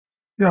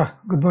Yeah,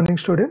 good morning,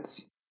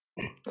 students.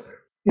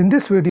 In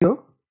this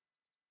video,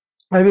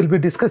 I will be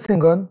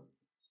discussing on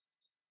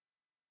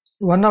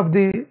one of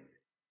the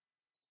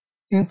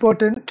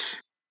important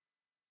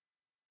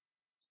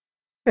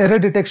error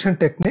detection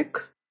technique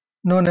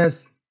known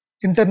as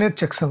internet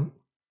checksum.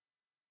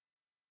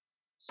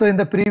 So, in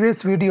the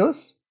previous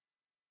videos,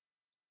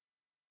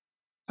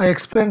 I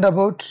explained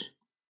about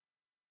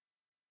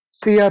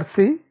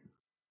CRC,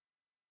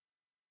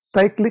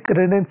 cyclic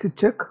redundancy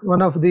check,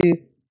 one of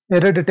the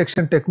error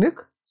detection technique.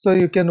 So,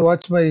 you can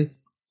watch my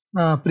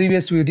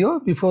previous video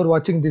before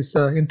watching this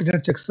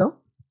internet checksum.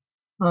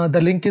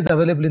 The link is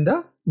available in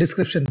the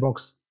description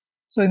box.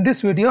 So in this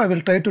video, I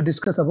will try to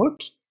discuss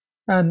about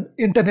an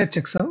internet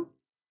checksum.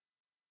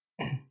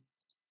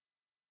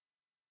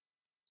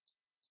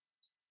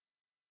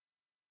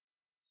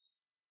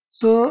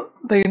 So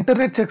the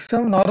internet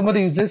checksum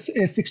normally uses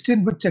a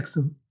 16-bit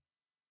checksum.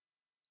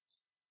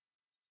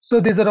 So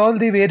these are all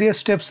the various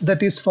steps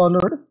that is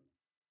followed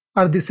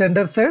at the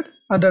sender side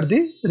and at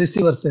the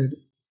receiver side.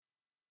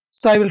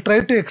 So I will try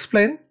to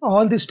explain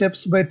all the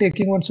steps by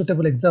taking one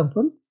suitable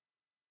example.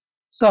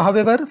 So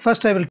however,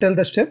 first I will tell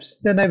the steps,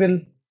 then I will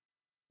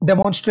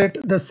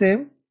demonstrate the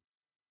same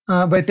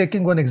by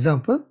taking one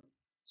example.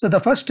 So the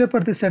first step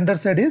at the sender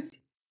side is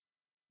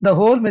the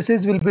whole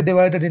message will be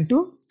divided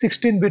into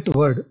 16-bit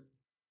word,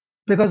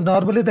 because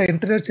normally the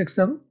internet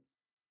checksum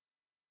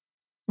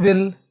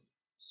will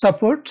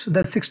support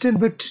the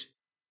 16-bit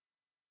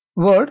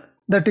word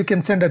that you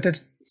can send at a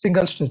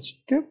single stretch.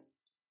 Okay.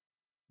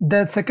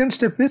 The second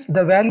step is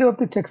the value of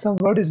the checksum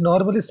word is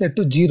normally set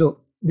to 0.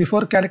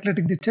 Before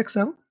calculating the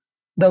checksum,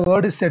 the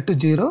word is set to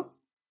 0.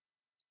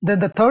 Then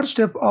the third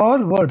step,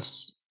 all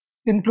words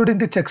including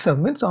the checksum,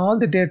 means all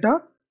the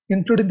data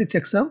including the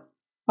checksum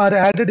are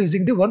added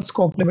using the ones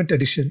complement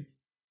addition.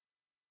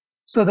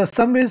 So the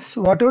sum is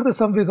whatever the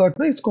sum we got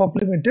now is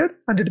complemented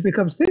and it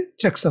becomes the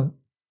checksum.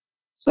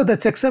 So the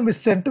checksum is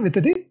sent with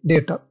the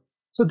data.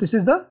 So this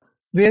is the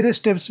various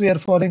steps we are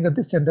following at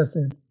the sender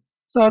side.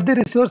 So at the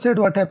receiver side,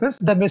 what happens?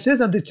 The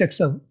message and the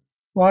checksum,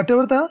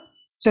 whatever the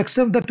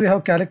checksum that we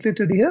have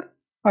calculated here,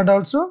 and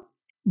also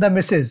the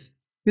message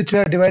which we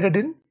are divided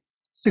in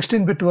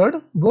 16-bit word,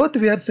 both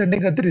we are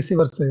sending at the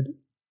receiver side.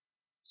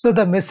 So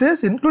the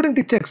message including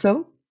the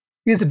checksum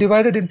is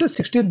divided into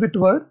 16-bit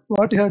word.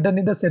 What you have done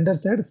in the sender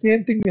side,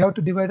 same thing we have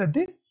to divide at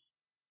the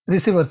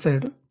receiver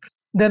side.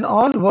 Then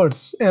all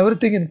words,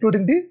 everything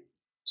including the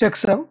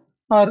checksum,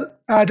 are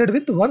added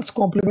with ones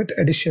complement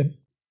addition.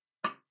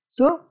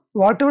 So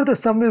whatever the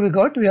sum we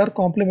got, we are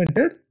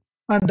complemented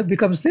and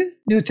becomes the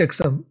new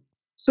checksum.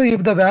 So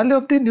if the value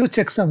of the new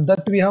checksum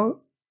that we have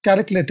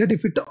calculated,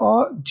 if it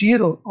all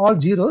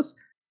zeros,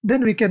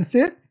 then we can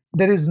say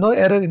there is no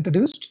error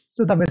introduced,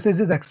 so the message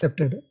is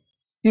accepted.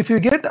 If you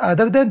get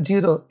other than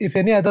 0, if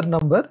any other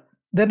number,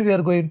 then we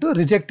are going to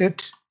reject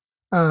it,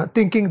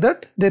 thinking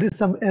that there is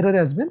some error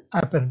has been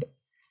happened.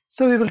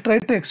 So we will try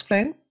to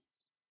explain.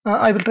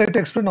 I will try to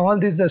explain all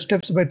these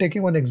steps by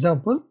taking one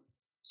example.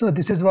 So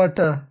this is what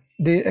the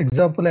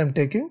example I am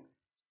taking.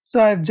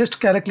 So I am just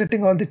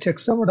calculating all the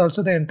checksum and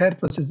also the entire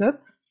procedure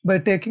by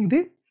taking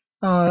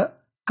the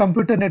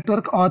computer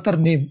network author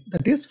name,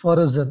 that is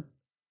Farouzan.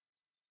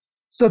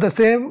 So the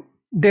same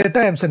data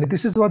I am sending.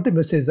 This is what the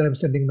message I am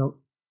sending now.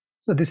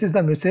 So this is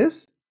the message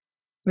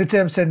which I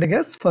am sending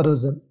as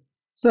Farouzan.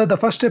 So the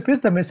first step is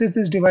the message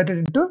is divided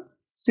into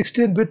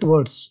 16-bit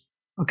words.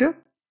 Okay.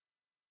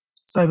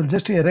 So I will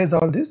just erase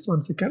all this.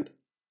 1 second.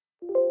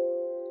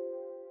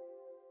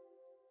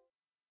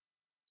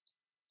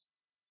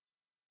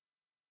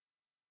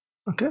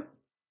 Okay.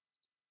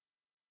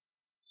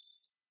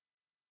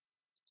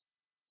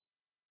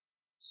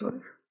 Sorry.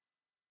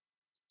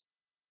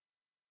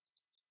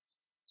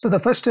 So the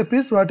first step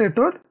is what I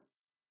told.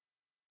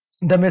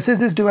 The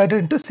message is divided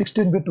into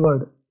 16-bit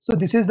word. So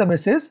this is the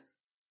message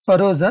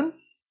Farouzan,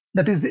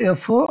 that is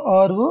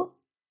F-O-R-O,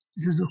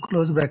 this is a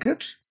close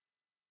bracket,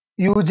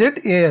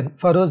 U-Z-A-N,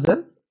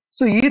 Farouzan.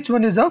 So each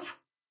one is of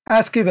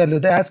ASCII value.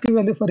 The ASCII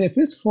value for F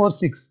is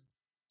 46.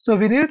 So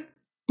we need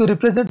to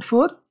represent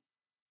 4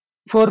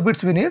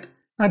 bits we need,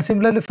 and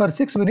similarly for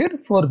 6 we need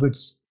 4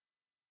 bits.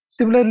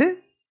 Similarly,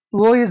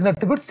 O is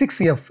nothing but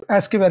 6F,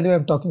 ASCII value I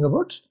am talking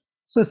about.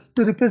 So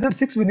to represent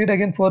 6 we need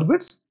again 4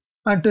 bits,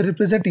 and to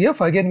represent F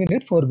again we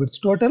need 4 bits.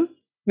 Total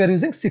we are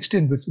using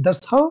 16 bits.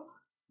 That's how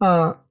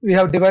we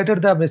have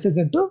divided the message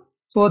into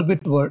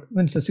 4-bit word,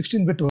 means a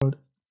 16-bit word.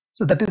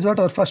 So that is what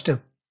our first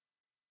step.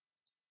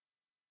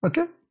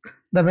 Okay,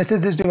 the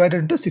message is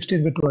divided into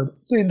 16-bit word.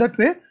 So in that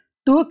way,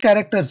 2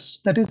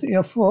 characters, that is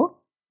FO,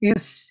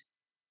 is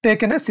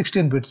taken as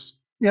 16 bits.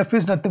 F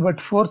is nothing but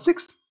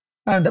 46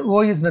 and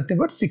O is nothing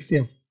but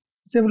 6F.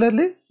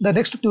 Similarly, the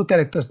next 2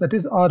 characters, that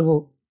is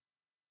RO,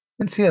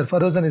 means here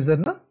Farouzan is there,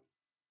 no?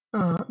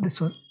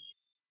 This one.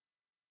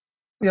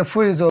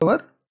 FO is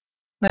over.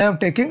 Now I am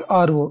taking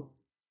RO.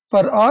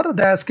 For R,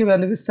 the ASCII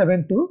value is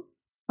 72,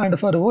 and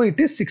for O it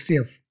is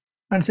 6F.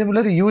 And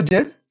similarly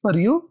UZ, for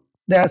U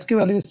the ASCII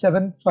value is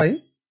 75,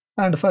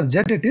 and for Z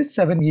it is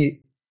 7A,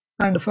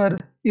 and for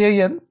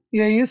AN,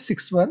 A is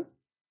 61,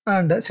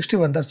 and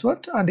 61, that's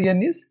what, and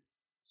n is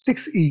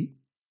 6e.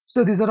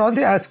 So these are all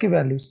the ASCII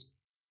values.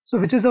 So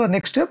which is our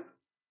next step?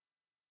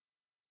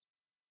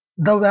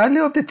 The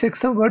value of the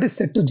checksum word is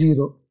set to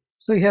 0.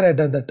 So here I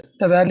done that.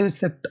 The value is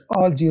set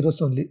all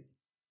zeros only.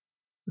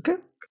 Okay.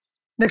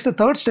 Next, the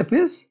third step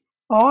is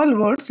all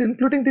words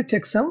including the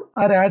checksum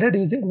are added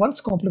using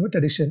one's complement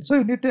addition. So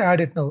you need to add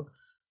it now.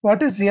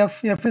 What is f?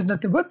 F is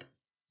nothing but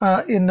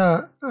in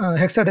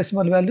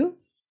hexadecimal value,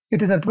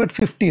 it is nothing but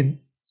 15.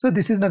 So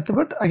this is nothing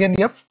but again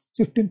f,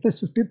 15 plus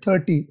 15,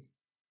 30.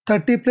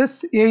 30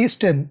 plus a is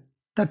 10.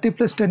 30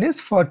 plus 10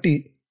 is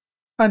 40.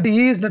 And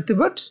e is nothing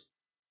but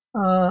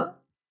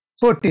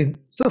 14.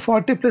 So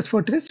 40 plus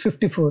 14 is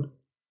 54.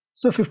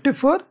 So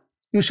 54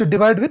 you should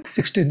divide with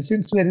 16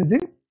 since we are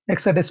using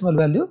hexadecimal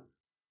value.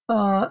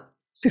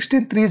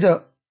 16 3s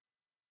are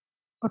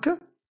okay.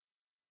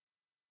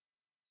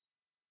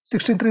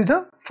 16 3s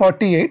are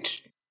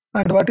 48.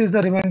 And what is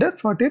the remainder?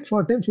 48,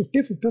 14,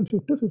 50, 51,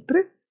 50,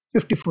 53,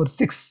 54,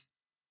 6.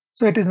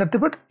 So it is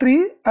nothing but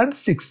 3 and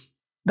 6.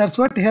 That's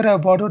what here I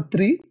have borrowed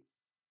 3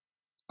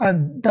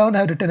 and down I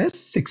have written is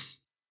 6.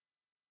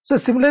 So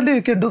similarly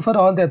you can do for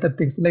all the other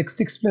things like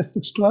 6 plus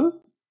 6 12,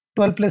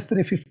 12 plus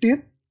 3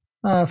 15,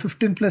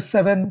 15 plus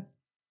 7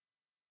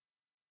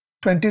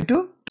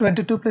 22,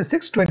 22 plus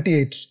 6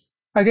 28.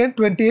 Again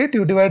 28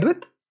 you divide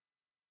with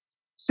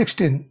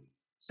 16.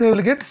 So you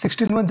will get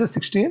 16 ones is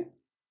 16.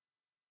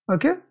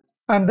 Okay,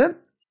 and then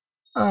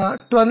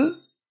 12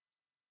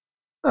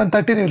 and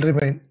 13 will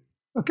remain.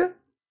 Okay,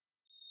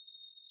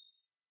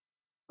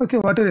 okay,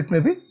 whatever it may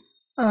be.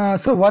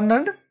 So 1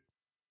 and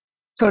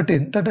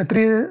 13, that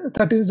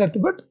 13 is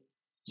nothing but,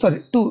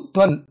 sorry, 2,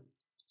 12.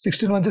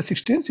 16 ones is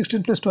 16,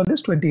 16 plus 12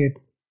 is 28.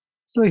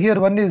 So here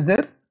 1 is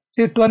there.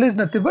 Here 12 is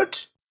nothing but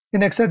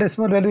in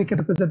hexadecimal value we can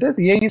represent as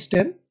A is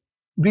 10,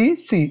 B,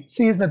 C.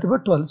 C is nothing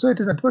but 12. So it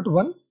is nothing but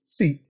 1,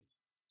 C.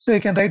 So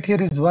you can write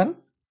here is 1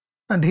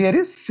 and here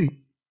is C.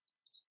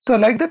 So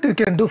like that you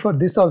can do for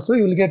this also.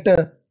 You will get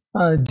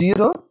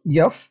 0,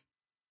 F,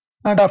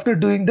 and after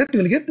doing that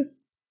you will get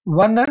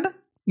 1 and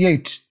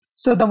 8.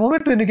 So the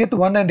moment when you get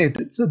 1 and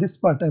 8, so this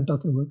part I am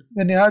talking about.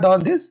 When you add all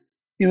this,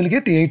 you will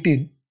get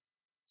 18.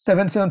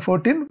 7, 7,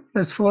 14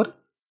 plus 4,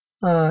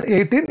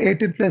 18,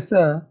 18 plus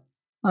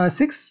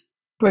 6,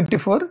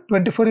 24.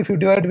 24 if you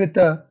divide with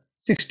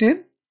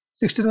 16,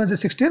 16 was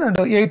 16 and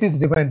 8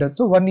 is remainder.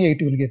 So 1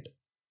 8 you will get.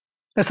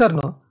 Yes or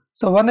no?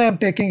 So 1 I am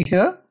taking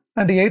here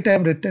and 8 I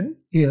am written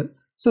here.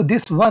 So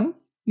this 1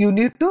 you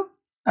need to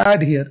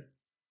add here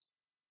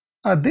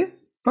at the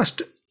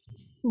first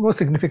most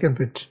significant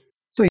bit.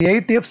 So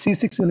 8f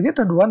c6 will get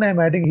and 1 I am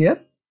adding here.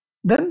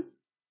 Then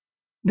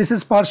this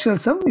is partial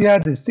sum. You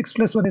add this 6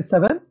 plus 1 is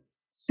 7,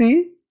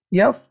 c,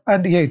 f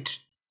and 8.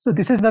 So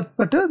this is not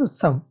but the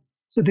sum.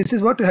 So this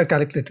is what we have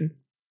calculated.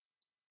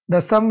 The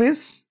sum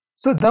is,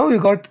 so now you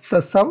got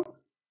the sum,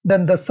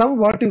 then the sum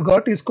what you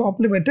got is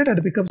complemented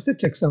and becomes the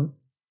checksum.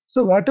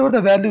 So whatever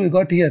the value you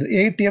got here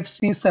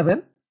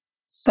 8fc7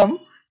 sum,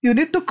 you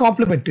need to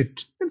complement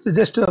it. So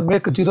just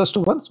make zeros to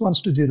ones,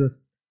 ones to zeros,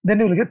 then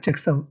you will get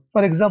checksum.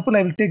 For example,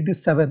 I will take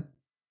this 7.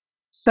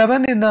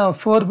 7 in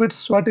 4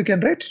 bits, what you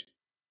can write?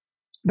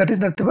 That is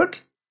nothing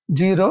but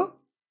 0,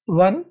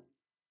 1,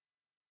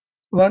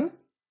 1,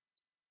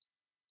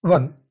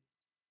 1.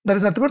 That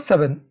is nothing but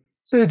 7.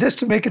 So you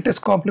just make it as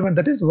complement,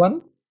 that is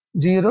 1,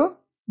 0,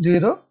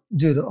 0,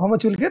 0. How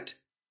much you will get?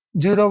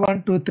 0,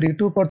 1, 2, 3.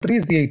 2 power 3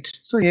 is 8.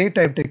 So 8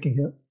 I am taking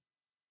here.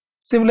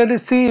 Similarly,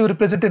 C you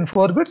represent in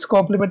 4 bits,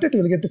 complement it,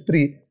 you will get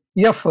 3.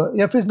 F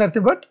is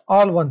nothing but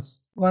all ones,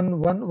 1,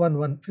 1, 1,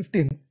 1,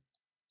 15.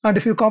 And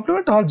if you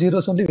complement, all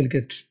zeros only will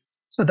get.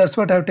 So that's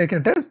what I have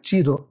taken it as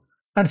 0.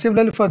 And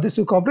similarly for this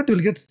you complement, you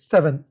will get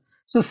 7.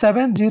 So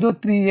 7, 0,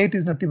 3, 8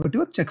 is nothing but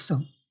your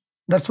checksum.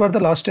 That's what the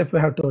last step we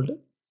have told.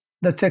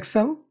 The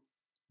checksum,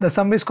 the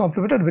sum is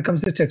complemented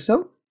becomes the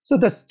checksum. So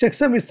the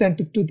checksum is sent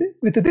to the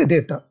with the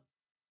data.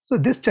 So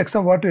this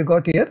checksum what we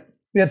got here,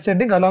 we are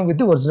sending along with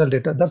the original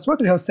data. That's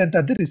what we have sent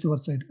at the receiver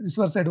side.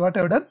 Receiver side what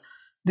I have done,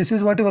 this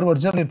is what your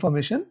original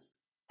information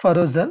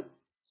frozen,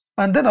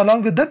 and then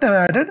along with that I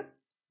have added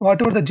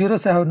whatever the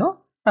zeros I have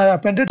now, I have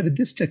appended with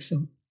this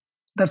checksum.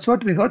 That's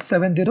what we got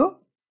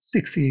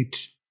 7068.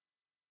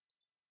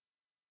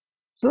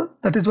 So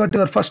that is what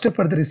your first step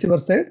for the receiver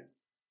side.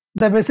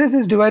 The message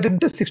is divided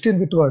into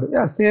 16-bit word.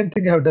 Yeah, same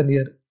thing I have done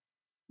here.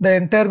 The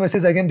entire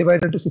message again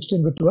divided into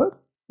 16-bit word.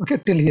 Okay,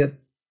 till here.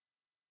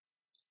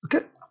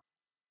 Okay.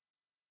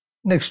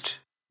 Next,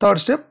 third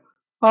step.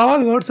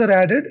 All words are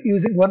added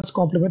using one's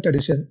complement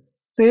addition.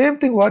 Same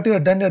thing what you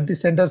have done at the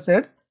sender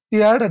side,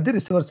 you add at the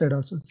receiver side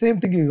also. Same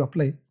thing you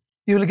apply.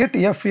 You will get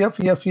F, F,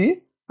 F,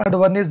 E, and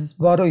one is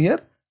borrow here.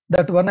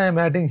 That one I am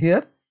adding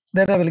here.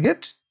 Then I will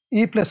get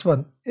E plus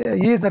 1.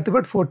 E is nothing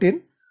but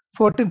 14.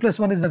 14 plus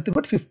 1 is nothing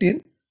but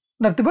 15.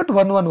 Nothing but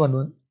 1, 1, 1,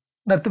 1.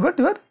 Nothing but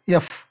your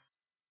F.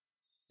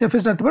 F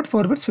is nothing but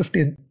 4 bits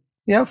 15.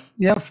 F,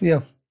 F,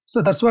 F.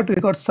 So that's what we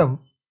got sum.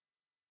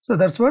 So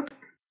that's what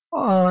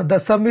the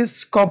sum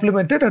is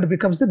complemented and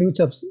becomes the new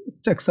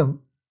checksum.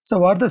 So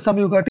what the sum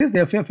you got is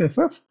F, F, F,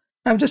 F.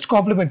 I'm just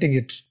complementing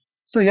it.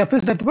 So F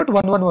is nothing but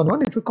 1 1 1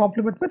 1. If you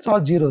complement means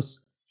all zeros.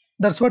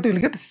 That's what you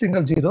will get,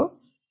 single zero.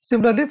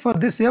 Similarly for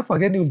this F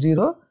again you will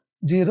 0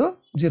 0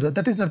 0.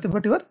 That is nothing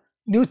but your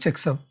new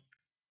checksum.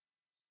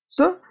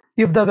 So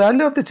if the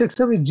value of the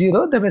checksum is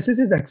 0, the message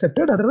is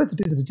accepted, otherwise it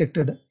is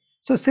rejected.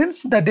 So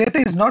since the data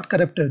is not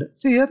corrupted,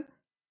 see here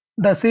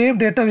the same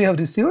data we have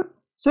received,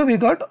 so we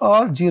got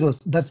all zeros.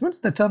 That means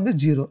the sum is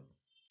 0.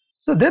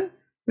 So then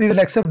we will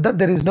accept that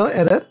there is no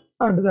error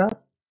and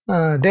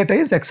the data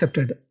is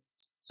accepted.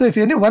 So if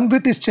any one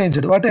bit is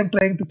changed, what I am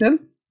trying to tell,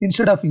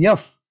 instead of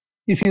F,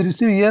 if you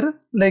receive here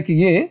like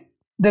A,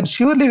 then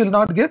surely will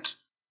not get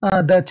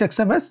the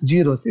checksum as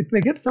zeros. It may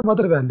get some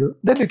other value.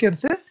 Then we can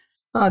say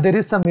there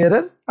is some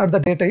error or the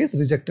data is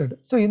rejected.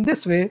 So in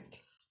this way,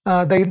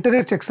 the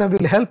internet checksum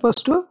will help us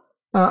to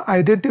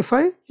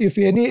identify if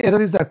any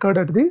error is occurred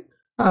at the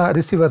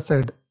receiver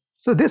side.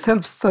 So this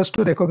helps us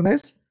to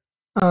recognize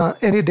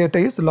any data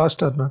is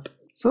lost or not.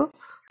 So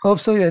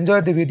hope so you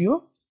enjoyed the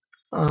video.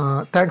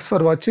 Thanks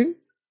for watching.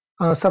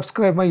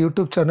 Subscribe my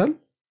YouTube channel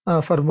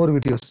for more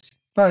videos.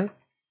 Bye.